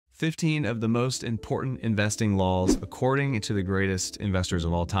15 of the most important investing laws according to the greatest investors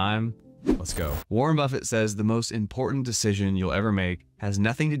of all time. Let's go. Warren Buffett says the most important decision you'll ever make has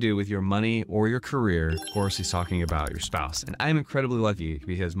nothing to do with your money or your career. Of course, he's talking about your spouse. And I'm incredibly lucky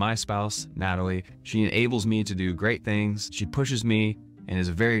because my spouse, Natalie, she enables me to do great things. She pushes me and is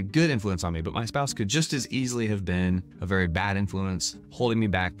a very good influence on me, but my spouse could just as easily have been a very bad influence, holding me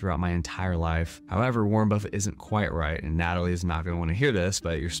back throughout my entire life. However, Warren Buffett isn't quite right, and Natalie is not going to want to hear this,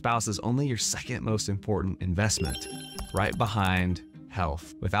 but your spouse is only your second most important investment, right behind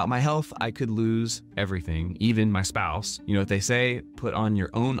health. Without my health, I could lose everything, even my spouse. You know what they say, put on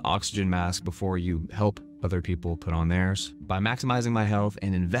your own oxygen mask before you help other people put on theirs. By maximizing my health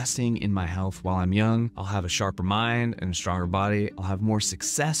and investing in my health while I'm young, I'll have a sharper mind and a stronger body. I'll have more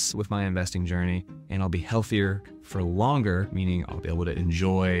success with my investing journey, and I'll be healthier for longer, meaning I'll be able to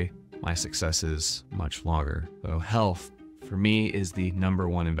enjoy my successes much longer. So health, for me, is the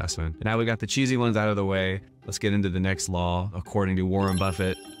 #1 investment. And now we got the cheesy ones out of the way. Let's get into the next law. According to Warren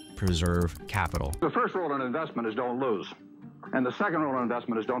Buffett, preserve capital. The first rule in investment is don't lose. And the second rule in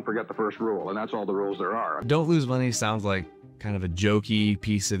investment is don't forget the first rule, and that's all the rules there are. Don't lose money sounds like kind of a jokey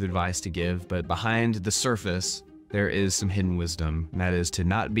piece of advice to give, but behind the surface, there is some hidden wisdom, and that is to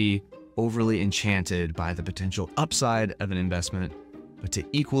not be overly enchanted by the potential upside of an investment, but to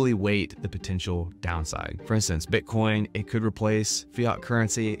equally weight the potential downside. For instance, Bitcoin, it could replace fiat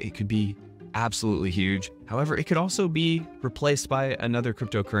currency. It could be absolutely huge. However, it could also be replaced by another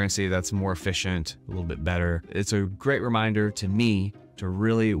cryptocurrency that's more efficient, a little bit better. It's a great reminder to me to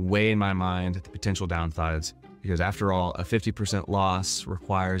really weigh in my mind the potential downsides, because after all, a 50% loss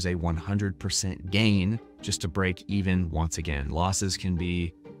requires a 100% gain just to break even once again. Losses can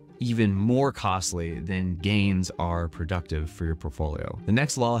be even more costly than gains are productive for your portfolio. The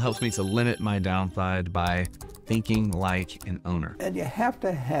next law helps me to limit my downside by thinking like an owner. And you have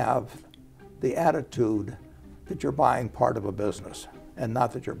to have the attitude that you're buying part of a business and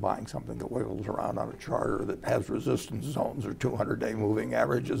not that you're buying something that wiggles around on a chart or that has resistance zones or 200-day moving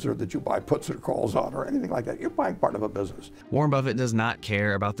averages, or that you buy puts or calls on or anything like that. You're buying part of a business. Warren Buffett does not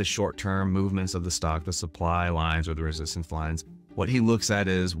care about the short-term movements of the stock, the supply lines or the resistance lines. What he looks at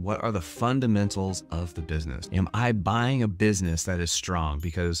is, what are the fundamentals of the business? Am I buying a business that is strong?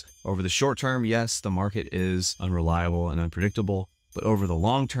 Because over the short term, yes, the market is unreliable and unpredictable, but over the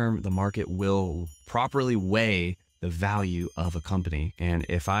long term, the market will properly weigh the value of a company. And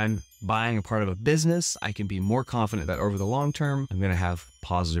if I'm buying a part of a business, I can be more confident that over the long term, I'm going to have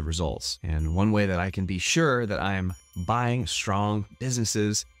positive results. And one way that I can be sure that I'm buying strong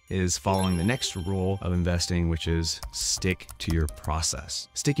businesses is following the next rule of investing, which is stick to your process.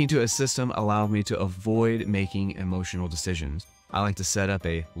 Sticking to a system allows me to avoid making emotional decisions. I like to set up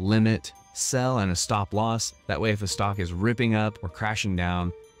a limit, sell, and a stop loss. That way, if a stock is ripping up or crashing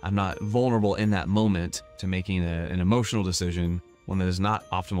down, I'm not vulnerable in that moment to making an emotional decision, one that is not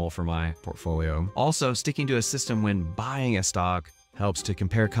optimal for my portfolio. Also, sticking to a system when buying a stock helps to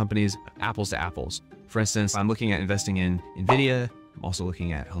compare companies apples to apples. For instance, I'm looking at investing in Nvidia. I'm also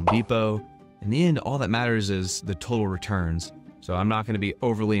looking at Home Depot. In the end, all that matters is the total returns. So I'm not going to be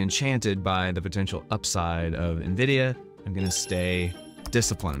overly enchanted by the potential upside of Nvidia. I'm going to stay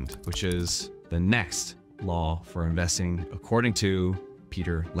disciplined, which is the next law for investing, according to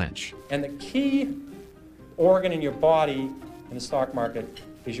Peter Lynch. And the key organ in your body in the stock market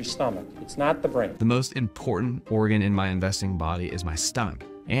is your stomach. It's not the brain. The most important organ in my investing body is my stomach.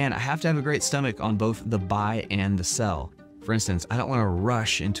 And I have to have a great stomach on both the buy and the sell. For instance, I don't want to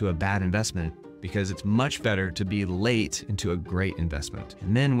rush into a bad investment because it's much better to be late into a great investment.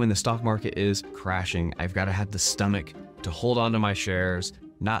 And then when the stock market is crashing, I've got to have the stomach to hold on to my shares,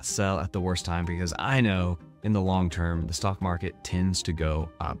 not sell at the worst time, because I know in the long term, the stock market tends to go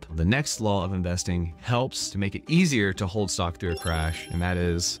up. The next law of investing helps to make it easier to hold stock through a crash, and that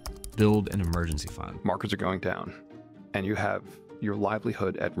is build an emergency fund. Markets are going down and you have your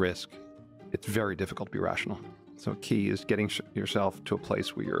livelihood at risk. It's very difficult to be rational. So key is getting yourself to a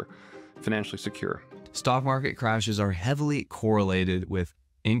place where you're financially secure. Stock market crashes are heavily correlated with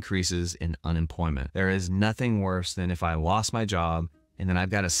increases in unemployment. There is nothing worse than if I lost my job and then I've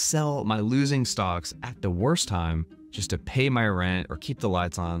got to sell my losing stocks at the worst time just to pay my rent or keep the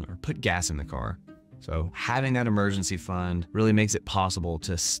lights on or put gas in the car. So having that emergency fund really makes it possible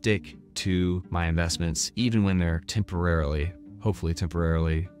to stick to my investments even when they're temporarily, hopefully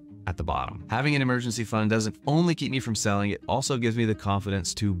temporarily, at the bottom. Having an emergency fund doesn't only keep me from selling, it also gives me the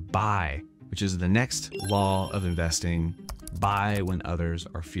confidence to buy, which is the next law of investing. Buy when others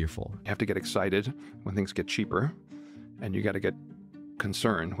are fearful. You have to get excited when things get cheaper, and you got to get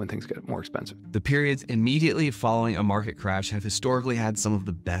concern when things get more expensive. The periods immediately following a market crash have historically had some of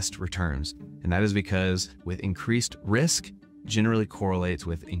the best returns, and that is because with increased risk generally correlates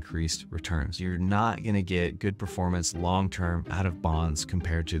with increased returns. You're not going to get good performance long-term out of bonds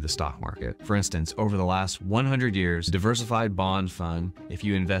compared to the stock market. For instance, over the last 100 years, a diversified bond fund, if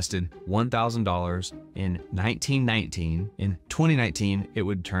you invested $1,000 in 1919, in 2019, it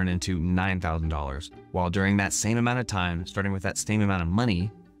would turn into $9,000. While during that same amount of time, starting with that same amount of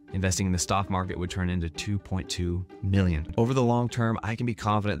money, investing in the stock market would turn into $2.2 million. Over the long term, I can be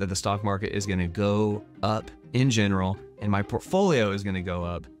confident that the stock market is going to go up in general, and my portfolio is going to go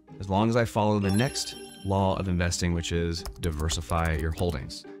up as long as I follow the next law of investing, which is diversify your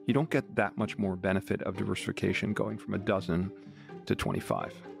holdings. You don't get that much more benefit of diversification going from a dozen to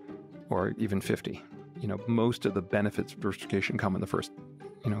 25 or even 50. You know, most of the benefits of diversification come in the first,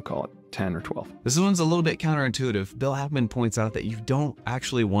 call it 10 or 12. This one's a little bit counterintuitive. Bill Ackman points out that you don't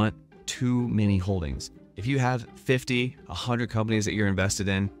actually want too many holdings. If you have 50, 100 companies that you're invested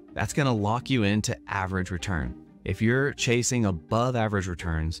in, that's going to lock you into average return. If you're chasing above average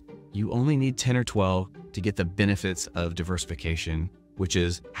returns, you only need 10 or 12 to get the benefits of diversification, which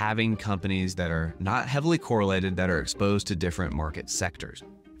is having companies that are not heavily correlated, that are exposed to different market sectors.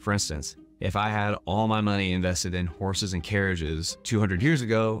 For instance, if I had all my money invested in horses and carriages 200 years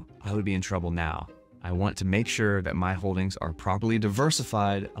ago, I would be in trouble now. I want to make sure that my holdings are properly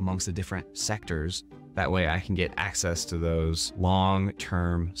diversified amongst the different sectors. That way I can get access to those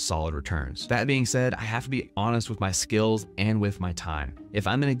long-term solid returns. That being said, I have to be honest with my skills and with my time. If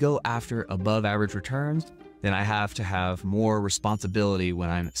I'm going to go after above average returns, then I have to have more responsibility when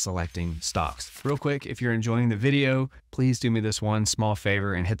I'm selecting stocks. Real quick, if you're enjoying the video, please do me this one small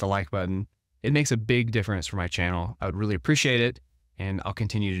favor and hit the like button. It makes a big difference for my channel. I would really appreciate it, and I'll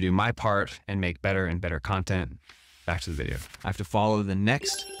continue to do my part and make better and better content. Back to the video. I have to follow the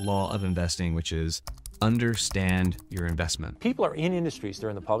next law of investing, which is understand your investment. People are in industries. They're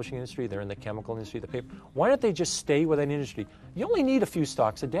in the publishing industry, they're in the chemical industry, the paper. Why don't they just stay with that industry? You only need a few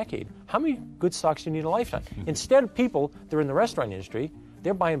stocks a decade. How many good stocks do you need a lifetime? Instead, people, they're in the restaurant industry,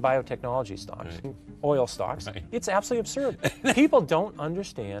 they're buying biotechnology stocks, oil stocks. It's absolutely absurd. People don't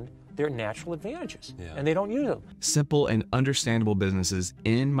understand their natural advantages, and they don't use them. Simple and understandable businesses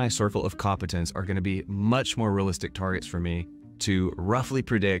in my circle of competence are going to be much more realistic targets for me to roughly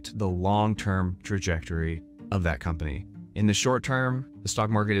predict the long-term trajectory of that company. In the short term, the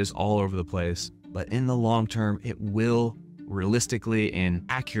stock market is all over the place, but in the long term, it will realistically and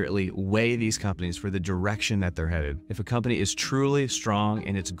accurately weigh these companies for the direction that they're headed. If a company is truly strong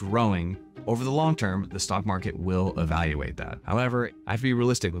and it's growing, over the long term, the stock market will evaluate that. However, I have to be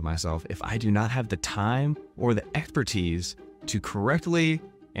realistic with myself. If I do not have the time or the expertise to correctly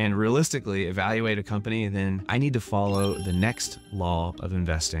and realistically evaluate a company, then I need to follow the next law of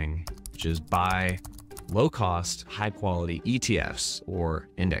investing, which is buy low-cost, high-quality ETFs or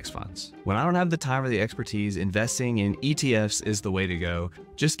index funds. When I don't have the time or the expertise, investing in ETFs is the way to go.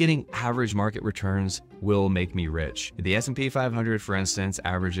 Just getting average market returns will make me rich. The S&P 500, for instance,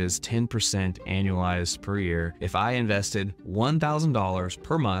 averages 10% annualized per year. If I invested $1,000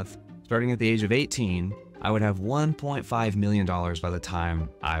 per month, starting at the age of 18, I would have $1.5 million by the time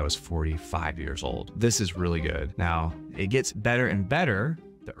I was 45 years old. This is really good. Now, it gets better and better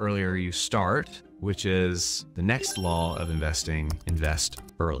the earlier you start, which is the next law of investing: invest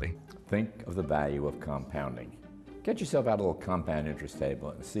early. Think of the value of compounding. Get yourself out a little compound interest table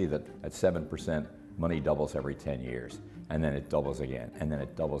and see that at 7%, money doubles every 10 years. And then it doubles again, and then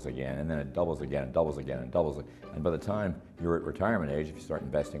it doubles again, and then it doubles again, and doubles again, and doubles again. And by the time you're at retirement age, if you start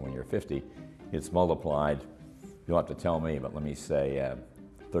investing when you're 50, it's multiplied, you'll have to tell me, but let me say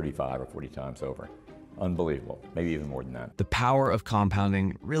 35 or 40 times over. Unbelievable, maybe even more than that. The power of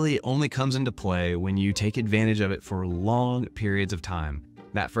compounding really only comes into play when you take advantage of it for long periods of time.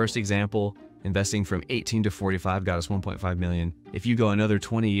 That first example, investing from 18 to 45 got us 1.5 million. If you go another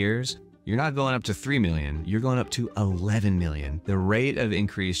 20 years, you're not going up to 3 million, you're going up to 11 million. The rate of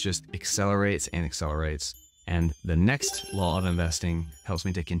increase just accelerates and accelerates. And the next law of investing helps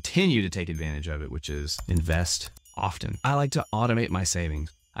me to continue to take advantage of it, which is invest often. I like to automate my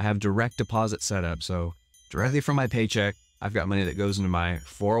savings. I have direct deposit set up, so directly from my paycheck, I've got money that goes into my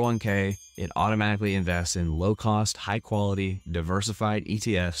 401k. It automatically invests in low-cost, high-quality, diversified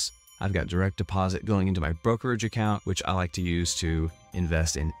ETFs. I've got direct deposit going into my brokerage account, which I like to use to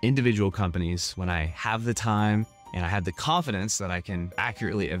invest in individual companies when I have the time and I have the confidence that I can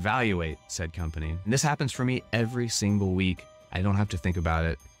accurately evaluate said company. And this happens for me every single week. I don't have to think about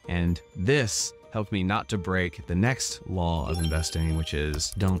it. And this helped me not to break the next law of investing, which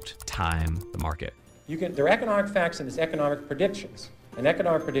is don't time the market. There are economic facts and there's economic predictions. And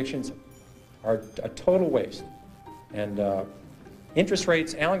economic predictions are a total waste. And interest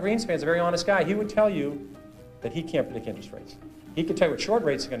rates, Alan Greenspan's a very honest guy. He would tell you that he can't predict interest rates. He could tell you what short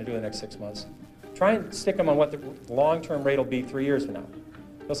rates are going to do in the next 6 months. Try and stick them on what the long-term rate will be 3 years from now.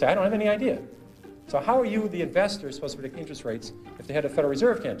 They'll say, I don't have any idea. So how are you, the investor, supposed to predict interest rates if the head of the Federal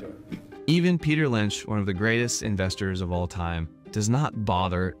Reserve can't do it? Even Peter Lynch, one of the greatest investors of all time, does not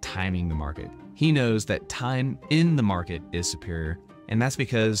bother timing the market. He knows that time in the market is superior, and that's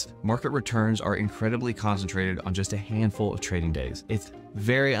because market returns are incredibly concentrated on just a handful of trading days. It's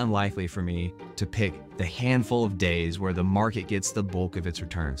very unlikely for me to pick the handful of days where the market gets the bulk of its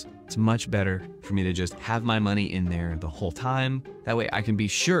returns. It's much better for me to just have my money in there the whole time. That way I can be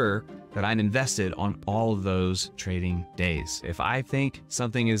sure that I'm invested on all of those trading days. If I think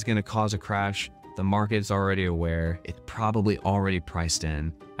something is going to cause a crash, the market's already aware, it's probably already priced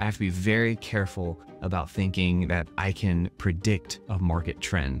in. I have to be very careful about thinking that I can predict a market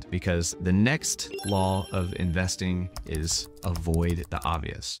trend, because the next law of investing is avoid the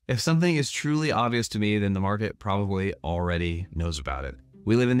obvious. If something is truly obvious to me, then the market probably already knows about it.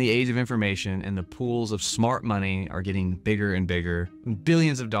 We live in the age of information, and the pools of smart money are getting bigger and bigger.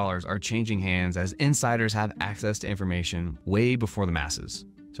 Billions of dollars are changing hands as insiders have access to information way before the masses.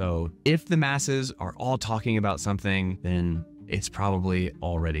 So if the masses are all talking about something, then it's probably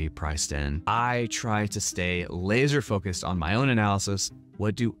already priced in. I try to stay laser focused on my own analysis.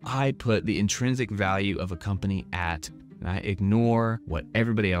 What do I put the intrinsic value of a company at? And I ignore what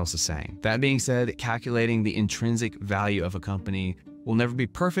everybody else is saying. That being said, calculating the intrinsic value of a company will never be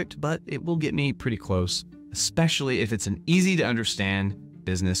perfect, but it will get me pretty close, especially if it's an easy to understand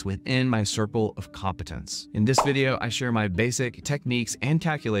business within my circle of competence. In this video, I share my basic techniques and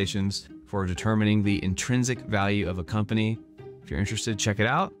calculations for determining the intrinsic value of a company. If you're interested, check it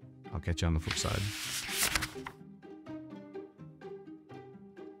out. I'll catch you on the flip side.